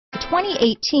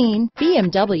2018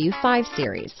 BMW 5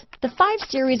 Series. The 5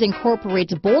 Series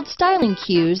incorporates bold styling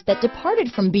cues that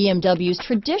departed from BMW's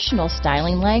traditional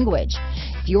styling language.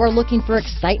 If you are looking for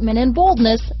excitement and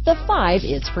boldness, the 5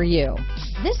 is for you.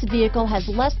 This vehicle has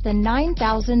less than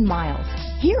 9,000 miles.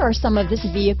 Here are some of this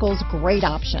vehicle's great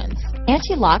options: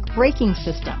 anti-lock braking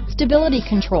system, stability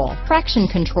control, traction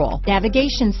control,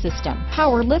 navigation system,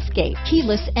 power liftgate,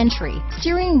 keyless entry,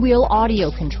 steering wheel audio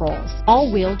controls,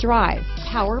 all-wheel drive,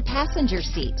 power passenger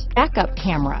seat, backup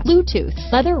camera, Bluetooth,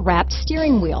 leather-wrapped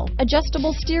steering wheel,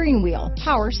 adjustable steering wheel,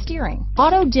 power steering,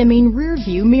 auto-dimming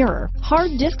rear-view mirror,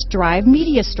 hard disk drive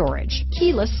media storage,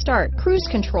 keyless start, cruise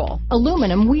control,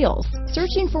 aluminum wheels.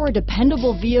 Searching for a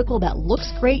dependable vehicle that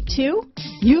looks great too?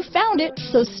 You found it,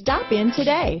 so stop in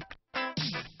today.